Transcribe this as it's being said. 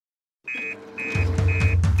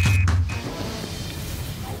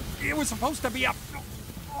was supposed to be up.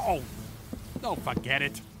 Oh, don't forget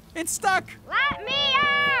it. It's stuck. Let me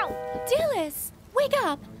out! Dillis, wake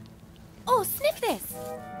up. Oh, sniff this.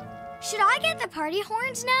 Should I get the party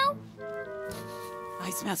horns now? I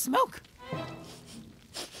smell smoke.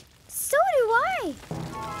 So do I.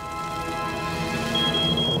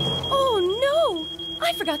 Oh, no.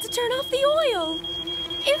 I forgot to turn off the oil.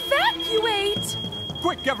 Evacuate!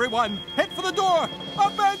 Quick, everyone. Head for the door.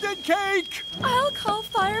 Abandoned cake. I'll call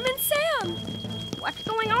Fireman Sam. What's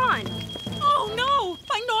going on? Oh, no.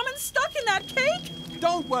 My Norman's stuck in that cake.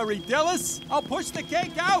 Don't worry, Dillis. I'll push the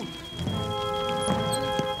cake out.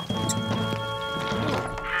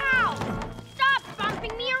 Ow! Stop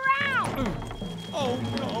bumping me around! Oh,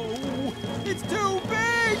 no. It's too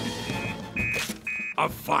big. A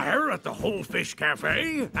fire at the Whole Fish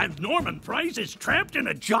Cafe? And Norman Price is trapped in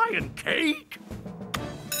a giant cake?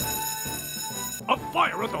 A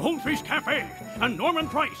fire at the Whole Fish Cafe, and Norman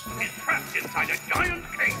Price is trapped inside a giant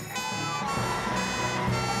cake.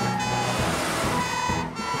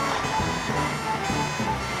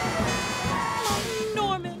 Oh,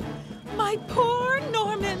 Norman. My poor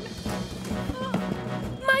Norman.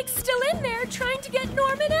 Mike's still in there trying to get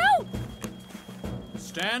Norman out.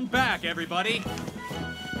 Stand back, everybody.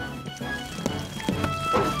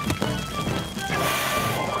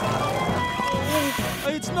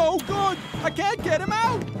 It's no good. I can't get him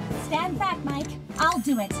out. Stand back, Mike. I'll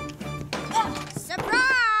do it.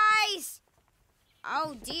 Surprise!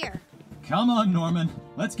 Oh, dear. Come on, Norman.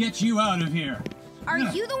 Let's get you out of here. Are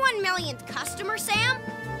you the 1 millionth customer, Sam?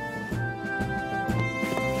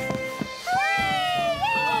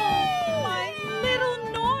 My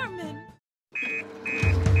little Norman.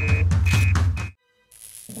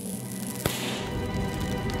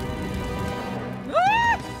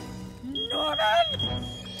 Ah! Norman!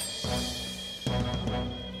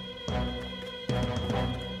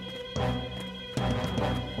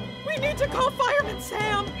 We need to call Fireman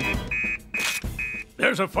Sam.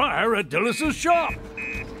 There's a fire at Dillis's shop.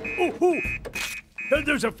 Ooh.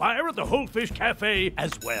 There's a fire at the Whole Fish Cafe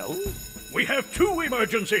as well. We have 2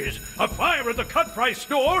 emergencies. A fire at the Cut Price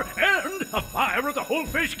store and a fire at the Whole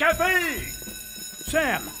Fish Cafe.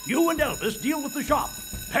 Sam, you and Elvis deal with the shop.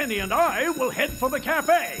 Penny and I will head for the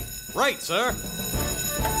cafe. Right, sir.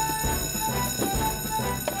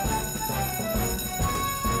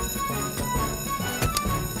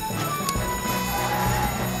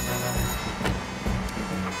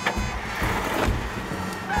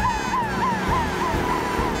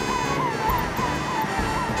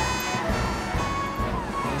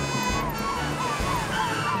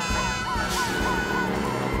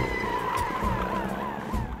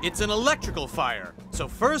 It's an electrical fire, so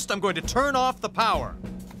first I'm going to turn off the power.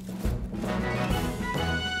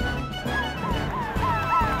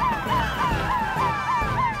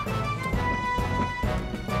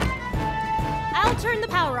 I'll turn the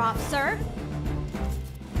power off, sir.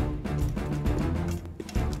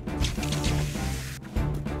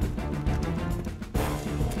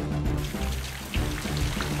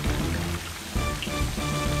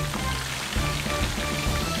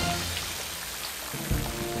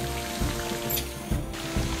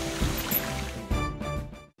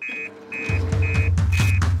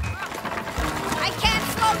 I can't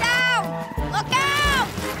slow down! Look out!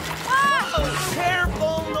 Ah!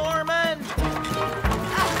 Careful, Norman!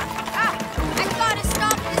 I've got to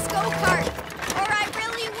stop this go-kart, or I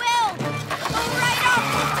really will! Go right off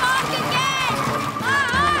the top again!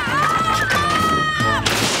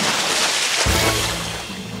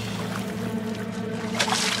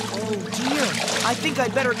 Oh dear, I think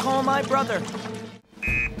I'd better call my brother.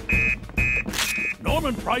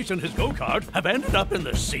 Norman Price and his go-kart have ended up in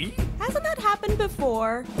the sea? Hasn't that happened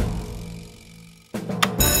before?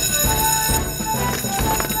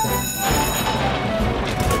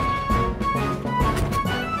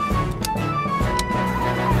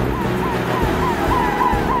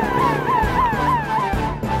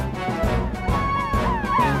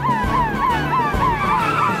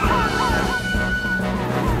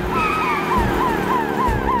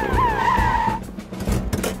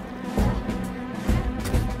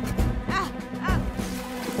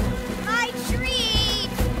 My treat!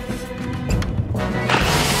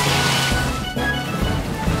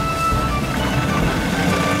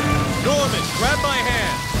 Norman, grab my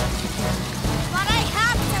hand! But I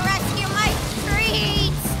have to rescue my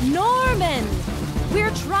treats! Norman!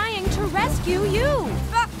 We're trying to rescue you!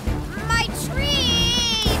 But my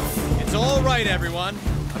treats! It's all right, everyone.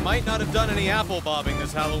 I might not have done any apple bobbing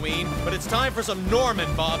this Halloween, but it's time for some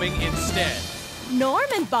Norman bobbing instead.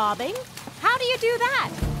 Norman bobbing? How do you do that?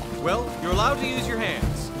 Well, you're allowed to use your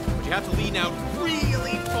hands, but you have to lean out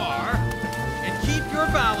really far. far. And keep your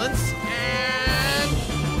balance. And...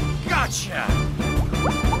 gotcha!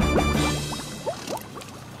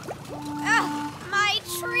 My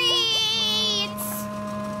treats!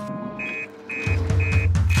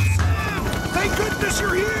 Thank goodness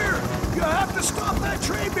you're here! You have to stop that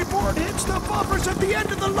train before it hits the buffers at the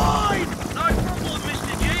end of the line! No problem,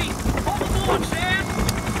 Mr. G. Hold on, Sam.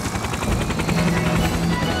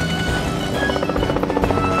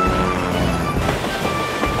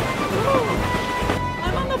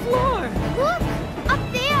 I'm on the floor. Look! Up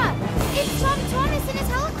there! It's Tom Thomas in his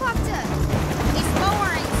helicopter! He's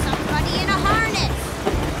lowering somebody in a harness!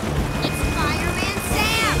 It's Fireman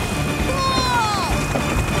Sam! Cool!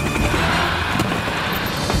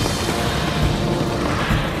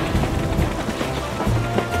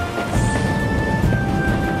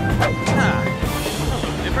 Hello,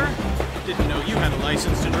 Nipper. Didn't know you had a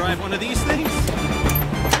license to drive one of these things.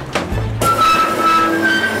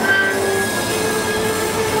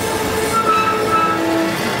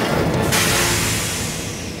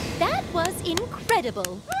 That was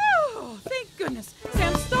incredible. Oh, thank goodness.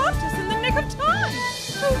 Sam stopped us in the nick of time.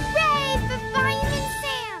 Hooray for Fireman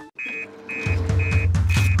Sam!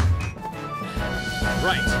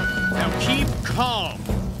 Right. Now keep calm.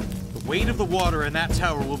 The weight of the water in that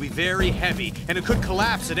tower will be very heavy, and it could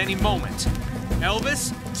collapse at any moment.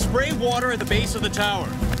 Elvis, spray water at the base of the tower.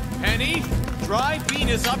 Penny, drive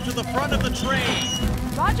Venus up to the front of the train.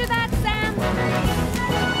 Roger that, Sam.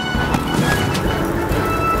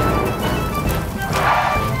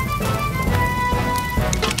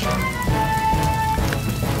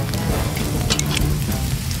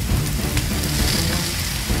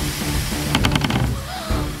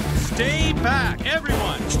 Stay back,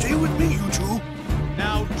 everyone. Stay with me, you two.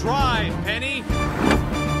 Now drive, Penny.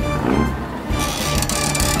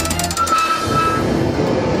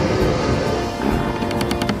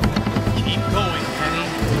 Keep going, Penny.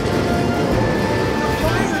 The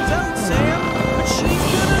fire's out, Sam, but she's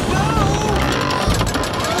gonna go!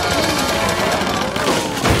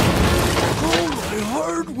 Oh, my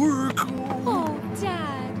hard work. Oh,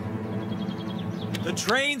 Dad. The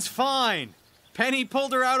train's fine. Penny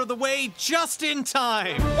pulled her out of the way just in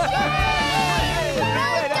time. Well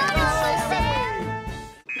done, Sam!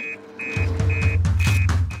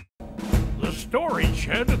 The storage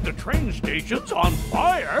shed at the train station's on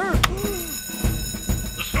fire.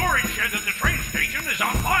 The storage shed at the train station is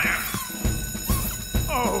on fire.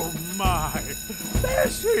 Oh, my.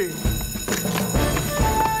 Bessie!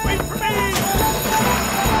 Wait for me!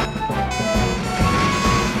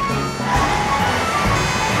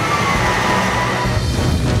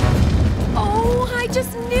 Oh, I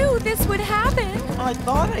just knew this would happen. I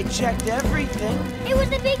thought I checked everything. It was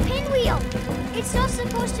the big pinwheel. It's not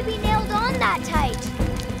supposed to be nailed on that tight.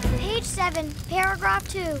 Page 7, paragraph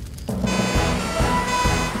 2.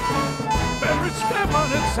 Better step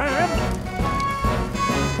on it, Sam.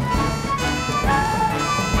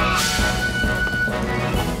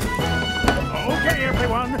 Okay,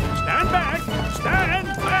 everyone. Stand back. Stand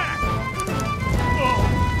back. Oh,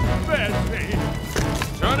 Bessie.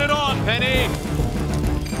 Turn it on, Penny.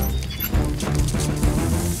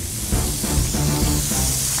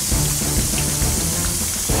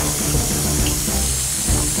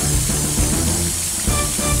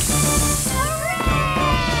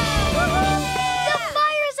 The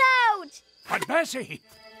fire's out! But Bessie,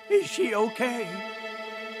 is she okay?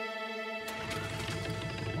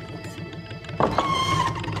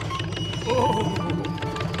 Oh,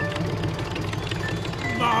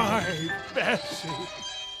 my Bessie.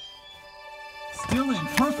 Still in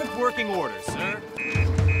perfect working order, sir.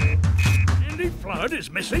 Mandy Flood is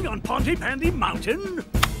missing on Pontypandy Mountain.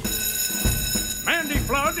 Mandy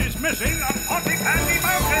Flood is missing on Pontypandy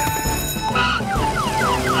Mountain.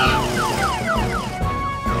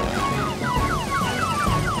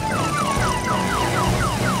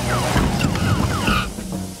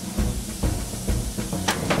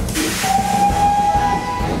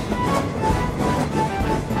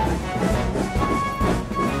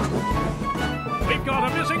 We've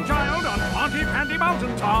got a missing child on Pontypandy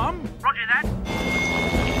Mountain, Tom. Roger that.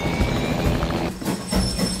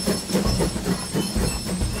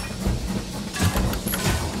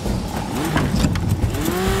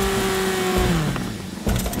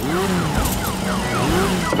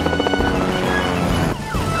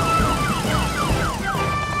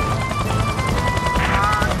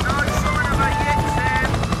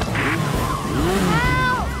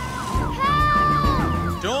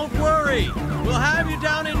 Don't worry. We'll have you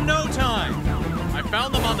down in no time. I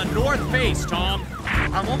found them on the north face, Tom.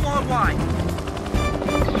 I'm one more line.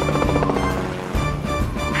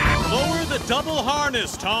 Lower the double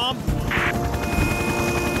harness, Tom.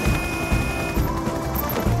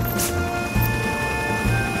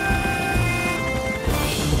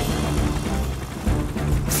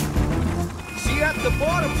 See you at the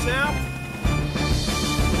bottom, Sam.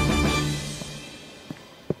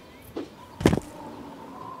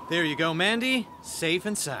 There you go, Mandy. Safe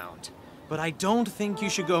and sound. But I don't think you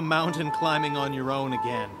should go mountain climbing on your own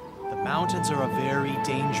again. The mountains are a very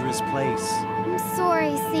dangerous place. I'm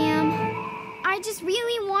sorry, Sam. I just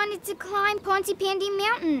really wanted to climb Pontypandy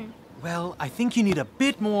Mountain. Well, I think you need a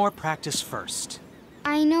bit more practice first.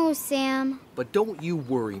 I know, Sam. But don't you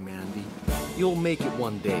worry, Mandy. You'll make it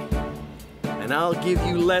one day. And I'll give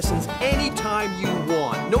you lessons anytime you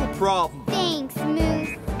want. No problem. Thanks,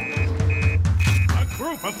 Moose. A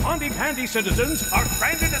group of Pontypandy citizens are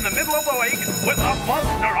stranded in the middle of the lake with a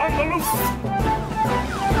monster on the loose.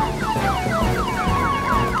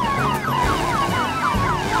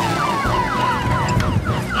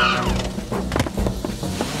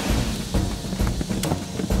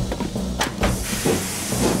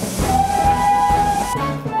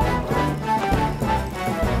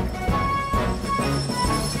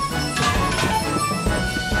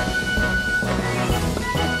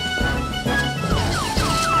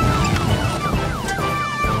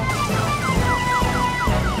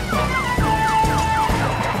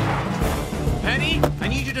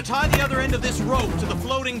 Tie the other end of this rope to the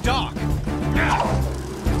floating dock.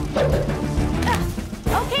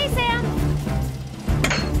 Okay, Sam.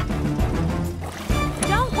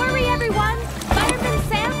 Don't worry, everyone. Fireman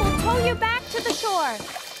Sam will tow you back to the shore.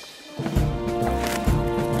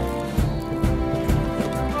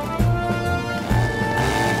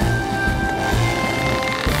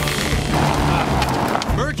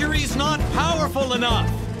 Mercury's not powerful enough.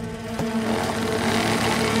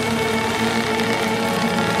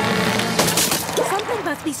 Something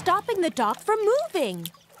must be stopping the dock from moving.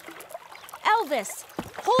 Elvis,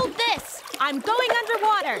 hold this. I'm going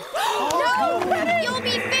underwater. No! You'll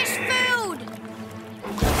be fish food!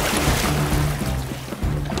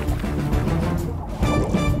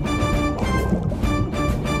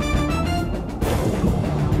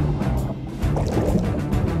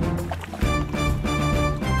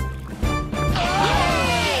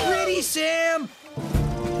 Ready, Sam?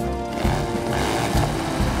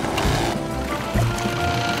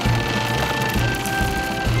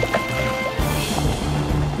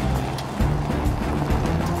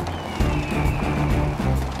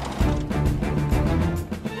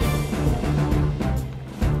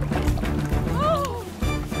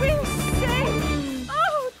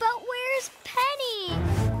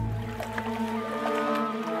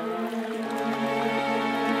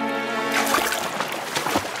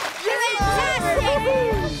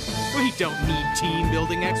 Don't need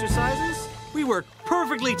team-building exercises. We work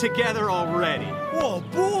perfectly together already. Oh,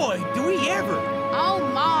 boy, do we ever. Oh,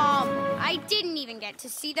 Mom, I didn't even get to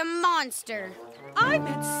see the monster. I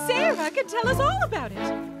bet Sarah could tell us all about it.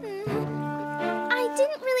 I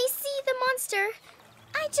didn't really see the monster.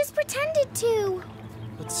 I just pretended to.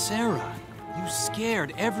 But Sarah, you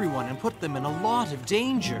scared everyone and put them in a lot of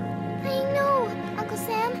danger. I know, Uncle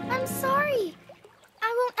Sam. I'm sorry.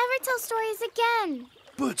 I won't ever tell stories again.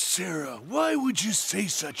 But Sarah, why would you say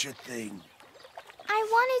such a thing? I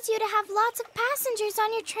wanted you to have lots of passengers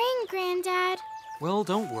on your train, Granddad. Well,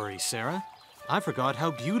 don't worry, Sarah. I forgot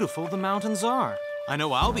how beautiful the mountains are. I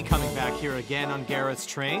know I'll be coming back here again on Garrett's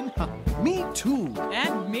train. Me too.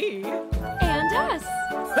 And me. And us.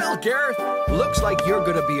 Well, Garrett, looks like you're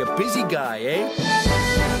gonna be a busy guy, eh?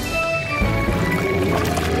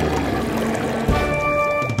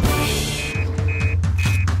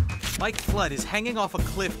 Mike Flood is hanging off a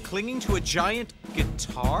cliff clinging to a giant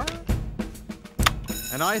guitar?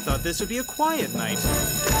 And I thought this would be a quiet night.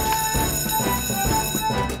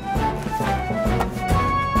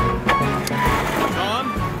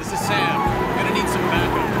 Tom, this is Sam. Gonna need some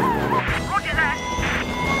backup. Roger that.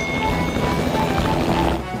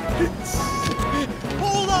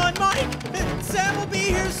 Hold on, Mike! Sam will be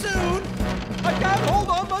here soon! I can't hold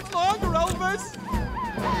on much longer, Elvis!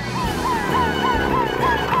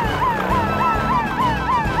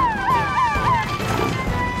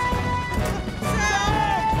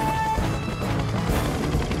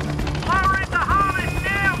 Power in the harness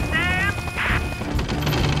now.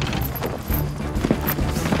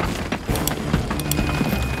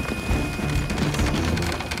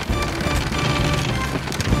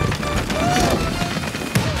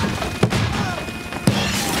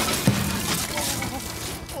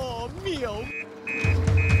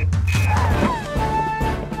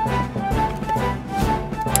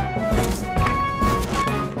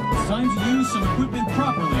 Time to use some equipment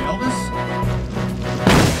properly, Elvis.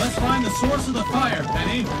 Let's find the source of the fire,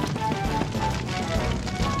 Penny.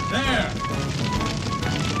 There.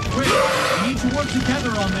 Quick, we need to work together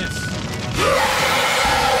on this.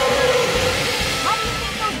 How do you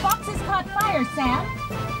think those boxes caught fire, Sam?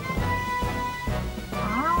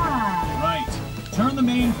 Ah. Right. Turn the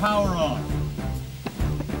main power on.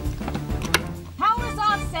 Power's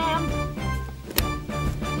off, Sam.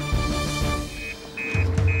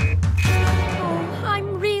 Oh,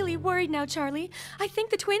 I'm really worried now, Charlie. I think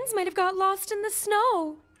the twins might have got lost in the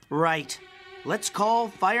snow. Right. Let's call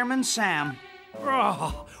Fireman Sam.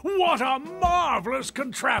 Oh, what a marvelous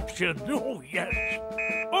contraption! Oh, yes.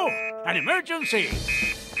 Oh, an emergency!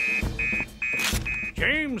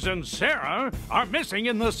 James and Sarah are missing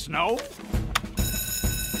in the snow.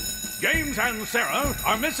 James and Sarah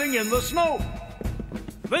are missing in the snow.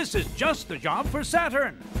 This is just the job for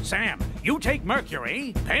Saturn. Sam, you take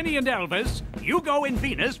Mercury. Penny and Elvis, you go in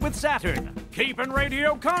Venus with Saturn. Keep in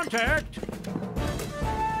radio contact.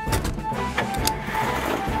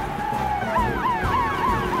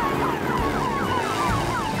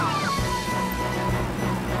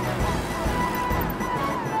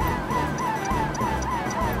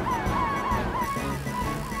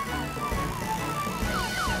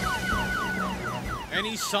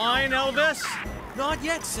 Any sign, Elvis? Not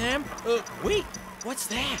yet, Sam. Wait, what's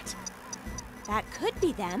that? That could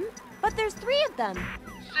be them, but there's 3 of them.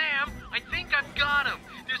 Sam, I think I've got him.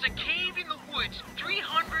 There's a cave in the woods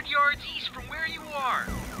 300 yards east from where you are.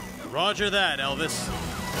 Roger that, Elvis.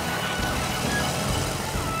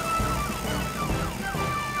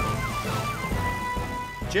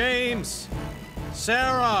 James!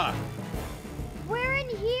 Sarah! We're in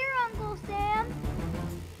here, Uncle Sam.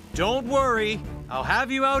 Don't worry. I'll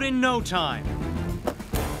have you out in no time.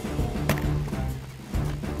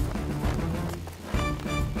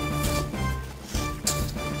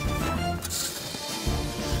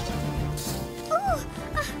 Ooh,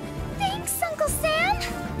 thanks, Uncle Sam.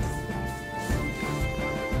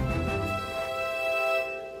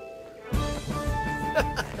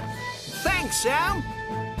 Thanks, Sam.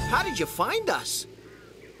 How did you find us?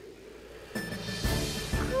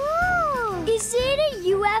 Cool. Is it a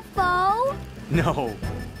UFO? No,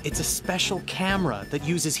 it's a special camera that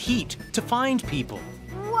uses heat to find people.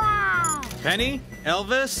 Wow. Penny,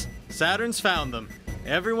 Elvis, Saturn's found them.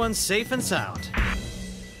 Everyone's safe and sound.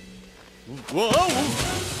 Whoa!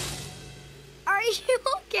 Are you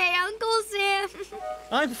okay, Uncle Sam?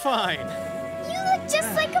 I'm fine. You look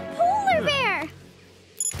just like a polar bear.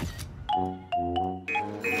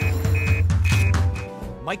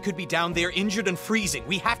 Mike could be down there injured and freezing.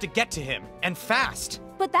 We have to get to him, and fast.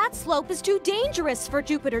 But that slope is too dangerous for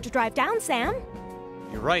Jupiter to drive down, Sam.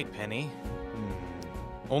 You're right, Penny.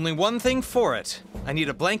 Only one thing for it. I need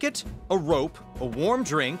a blanket, a rope, a warm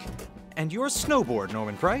drink, and your snowboard,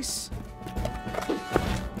 Norman Price.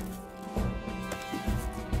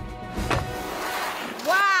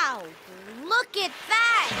 Wow, look at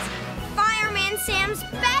that! Fireman Sam's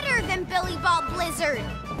better than Billy Bob Blizzard.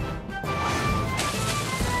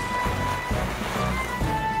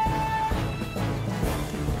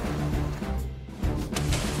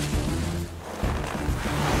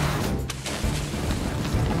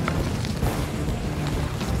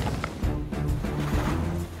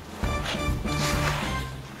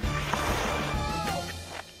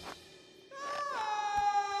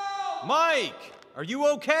 Mike, are you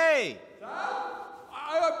okay?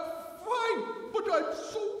 I'm fine, but I'm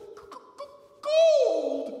so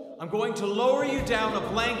cold. I'm going to lower you down a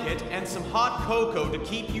blanket and some hot cocoa to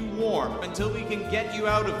keep you warm until we can get you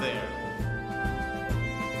out of there.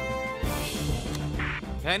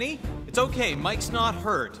 Penny, it's okay. Mike's not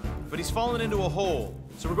hurt, but he's fallen into a hole.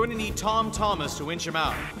 So we're going to need Tom Thomas to winch him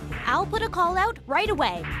out. I'll put a call out right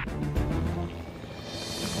away.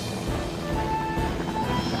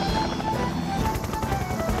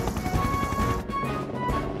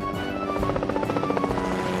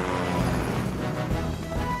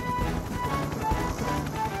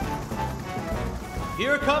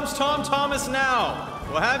 Here comes Tom Thomas now.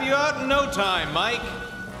 We'll have you out in no time, Mike.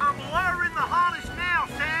 I'm lowering the harness now,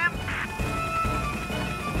 Sam.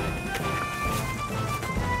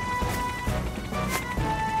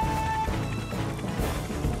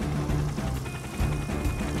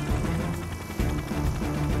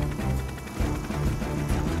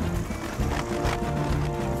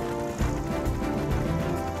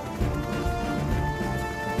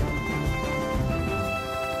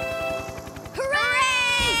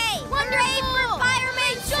 Hooray! Wonderful! For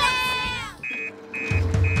Fireman Sam!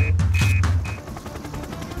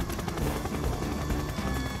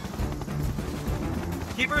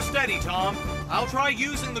 her steady, Tom. I'll try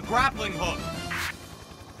using the grappling hook.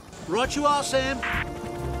 Right you are, Sam.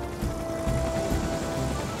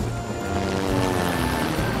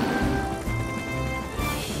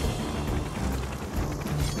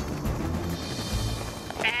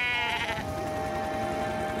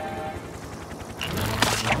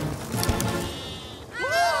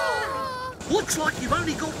 Looks like you've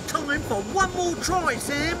only got time for one more try,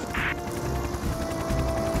 Sam.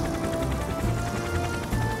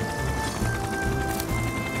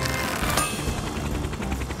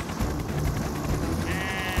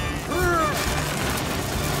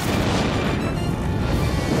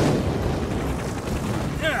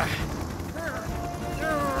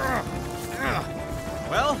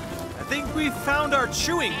 Well, I think we've found our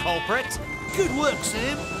chewing culprit. Good work,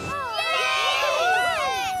 Sam.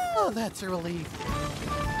 Oh, that's a relief.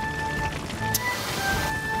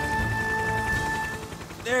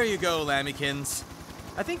 There you go, Lambykins.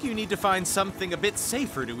 I think you need to find something a bit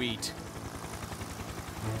safer to eat.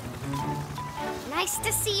 Nice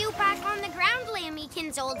to see you back on the ground,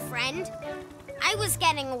 Lambykins, old friend. I was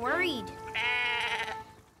getting worried.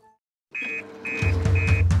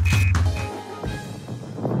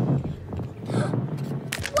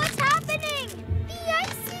 What's happening? The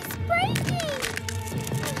ice is breaking!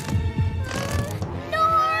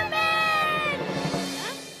 Norman!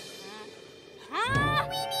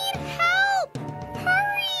 We need help!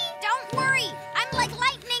 Hurry! Don't worry, I'm like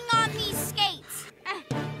lightning on these skates.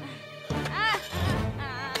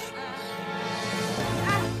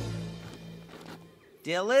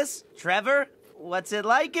 Dillis? Trevor? What's it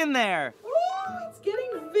like in there? Oh, it's getting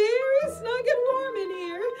very snug and warm in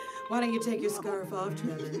here. Why don't you take your scarf off,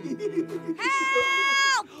 Trevor?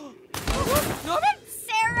 Help! Norman?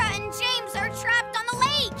 Sarah and James are trapped on the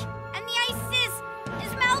lake, and the ice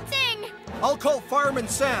is melting. I'll call Fireman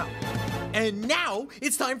Sam. And now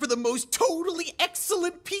it's time for the most totally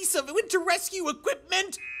excellent piece of winter rescue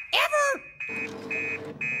equipment ever!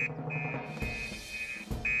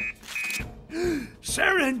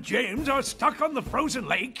 Sarah and James are stuck on the frozen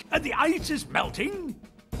lake and the ice is melting.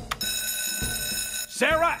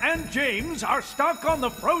 Sarah and James are stuck on the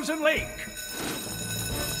frozen lake.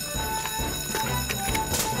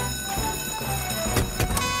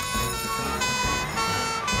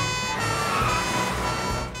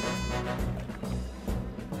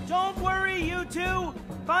 Don't worry, you two.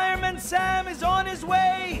 Fireman Sam is on his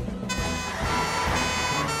way.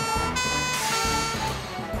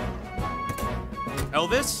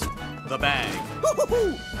 Elvis, the bag.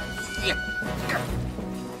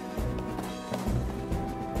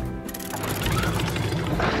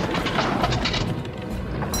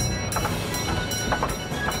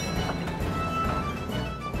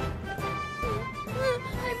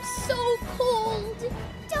 I'm so cold.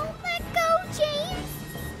 Don't let go, James.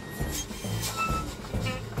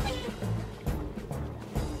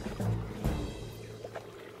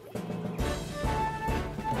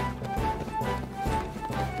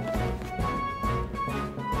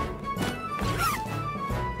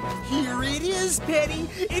 Here it is, Penny.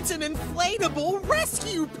 It's an inflatable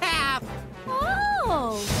rescue path.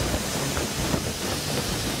 Oh!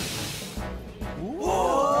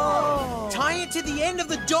 Whoa! Tie it to the end of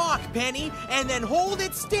the dock, Penny, and then hold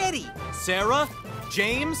it steady. Sarah,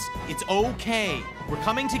 James, it's okay. We're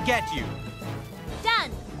coming to get you.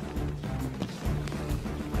 Done!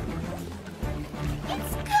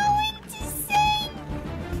 It's going to sink.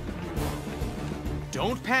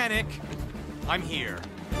 Don't panic. I'm here.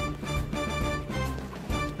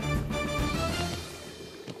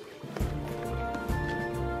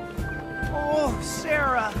 Oh,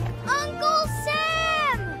 Sarah. Uncle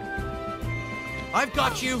Sam! I've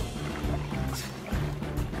got you.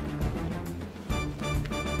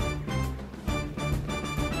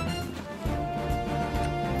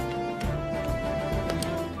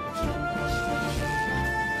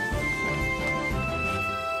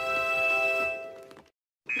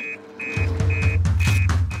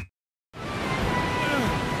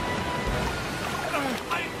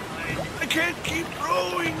 I can't keep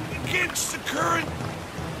rowing against the current.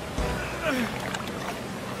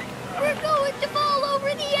 We're going to fall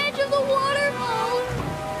over the edge of the waterfall.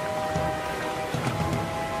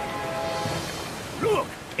 Look,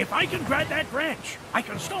 if I can grab that branch, I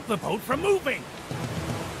can stop the boat from moving.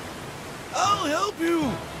 I'll help you.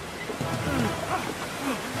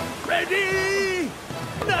 Ready?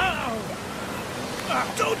 Now!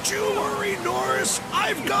 Don't you worry, Norris.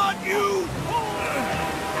 I've got you.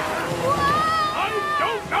 I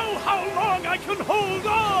don't know how long I can hold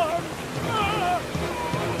on!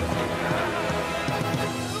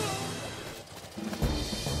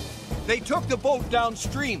 They took the boat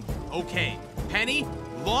downstream. Okay. Penny,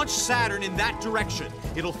 launch Saturn in that direction.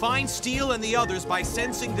 It'll find Steel and the others by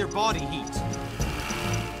sensing their body heat.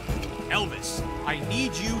 Elvis, I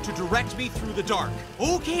need you to direct me through the dark.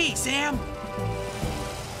 Okay, Sam.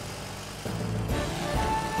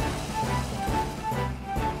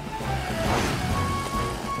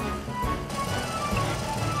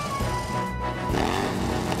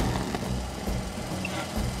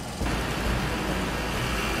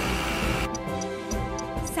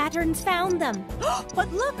 Saturn's found them.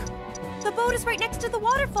 But look! The boat is right next to the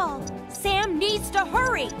waterfall. Sam needs to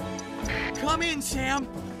hurry. Come in, Sam.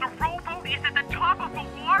 The rowboat is at the top of the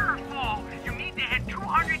waterfall. You need to head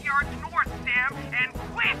 200 yards north, Sam, and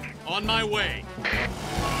quick. On my way.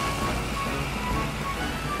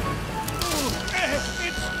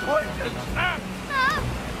 It's poison, Sam!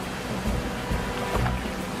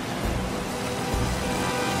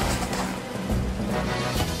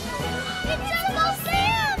 It's Uncle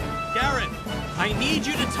Sam! Garrett, I need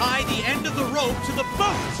you to tie the end of the rope to the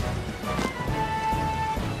boat.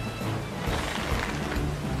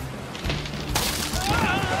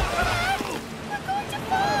 We're going to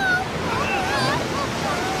fall!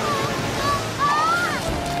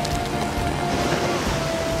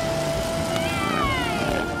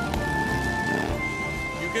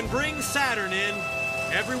 You can bring Saturn in.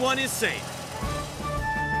 Everyone is safe.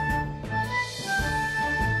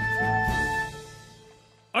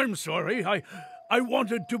 I'm sorry. I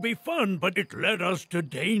wanted to be fun, but it led us to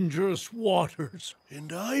dangerous waters.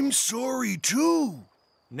 And I'm sorry, too.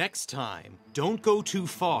 Next time, don't go too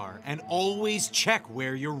far and always check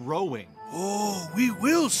where you're rowing. Oh, we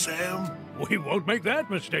will, Sam. We won't make that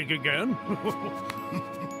mistake again.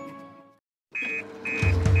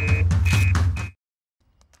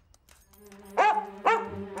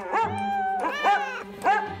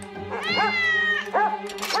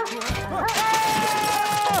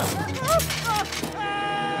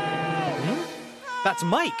 That's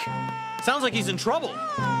Mike. Sounds like he's in trouble.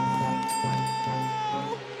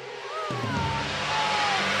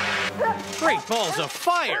 Great balls of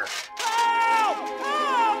fire! Help!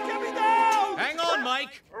 Help! Get me down! Hang on,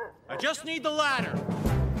 Mike. I just need the ladder.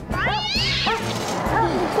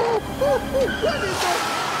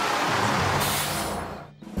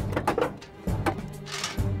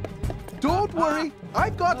 Don't worry,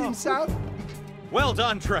 I got him, Sam. Well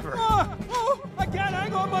done, Trevor. I can't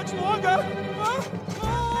hang on much longer.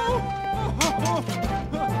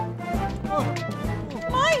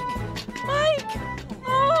 Mike!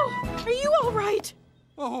 Oh, are you all right?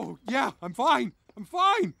 Oh, yeah, I'm fine. I'm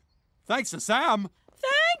fine. Thanks to Sam.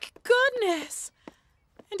 Thank goodness.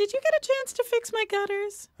 And did you get a chance to fix my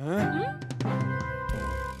gutters? Huh?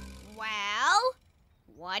 Well,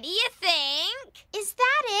 what do you think? Is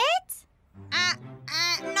that it?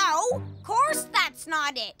 No. Of course that's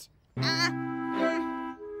not it.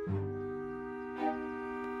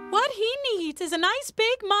 What he needs is a nice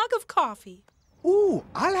big mug of coffee. Ooh,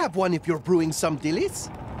 I'll have one if you're brewing some dillies.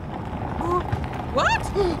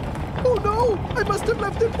 What? Oh no! I must have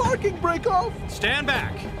left the parking brake off! Stand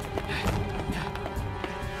back.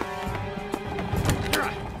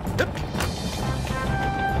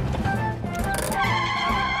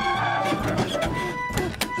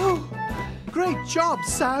 Great job,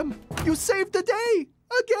 Sam! You saved the day!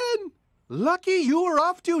 Again! Lucky you were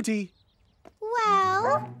off duty.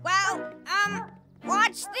 Well,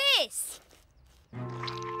 watch this.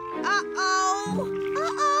 Uh-oh.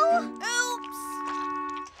 Oops.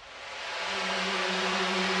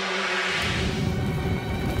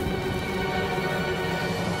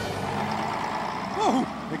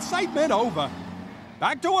 Oh, excitement over.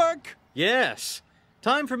 Back to work. Yes.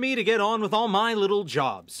 Time for me to get on with all my little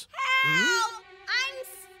jobs. Help! I'm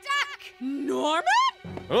stuck. Norman?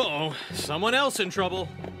 Uh-oh. Someone else in trouble.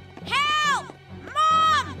 Help!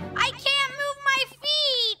 Mom! I can't move my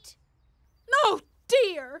feet. Oh,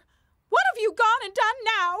 dear. What have you gone and done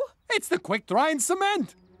now? It's the quick-drying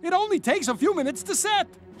cement. It only takes a few minutes to set.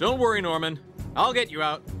 Don't worry, Norman. I'll get you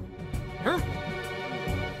out.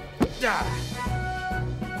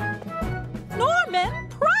 Norman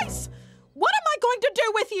Price! What am I going to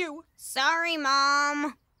do with you? Sorry,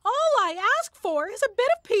 Mom. All I ask for is a bit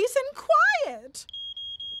of peace and quiet.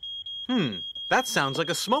 That sounds like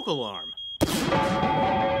a smoke alarm.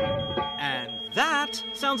 And that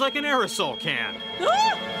sounds like an aerosol can.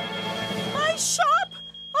 My shop!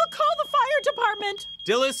 I'll call the fire department.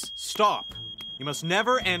 Dillis, stop. You must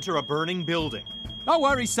never enter a burning building. Don't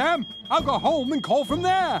worry, Sam. I'll go home and call from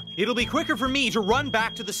there. It'll be quicker for me to run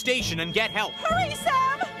back to the station and get help. Hurry,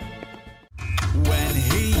 Sam! When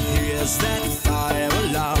he hears that fire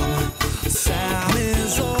alarm, Sam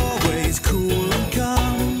is all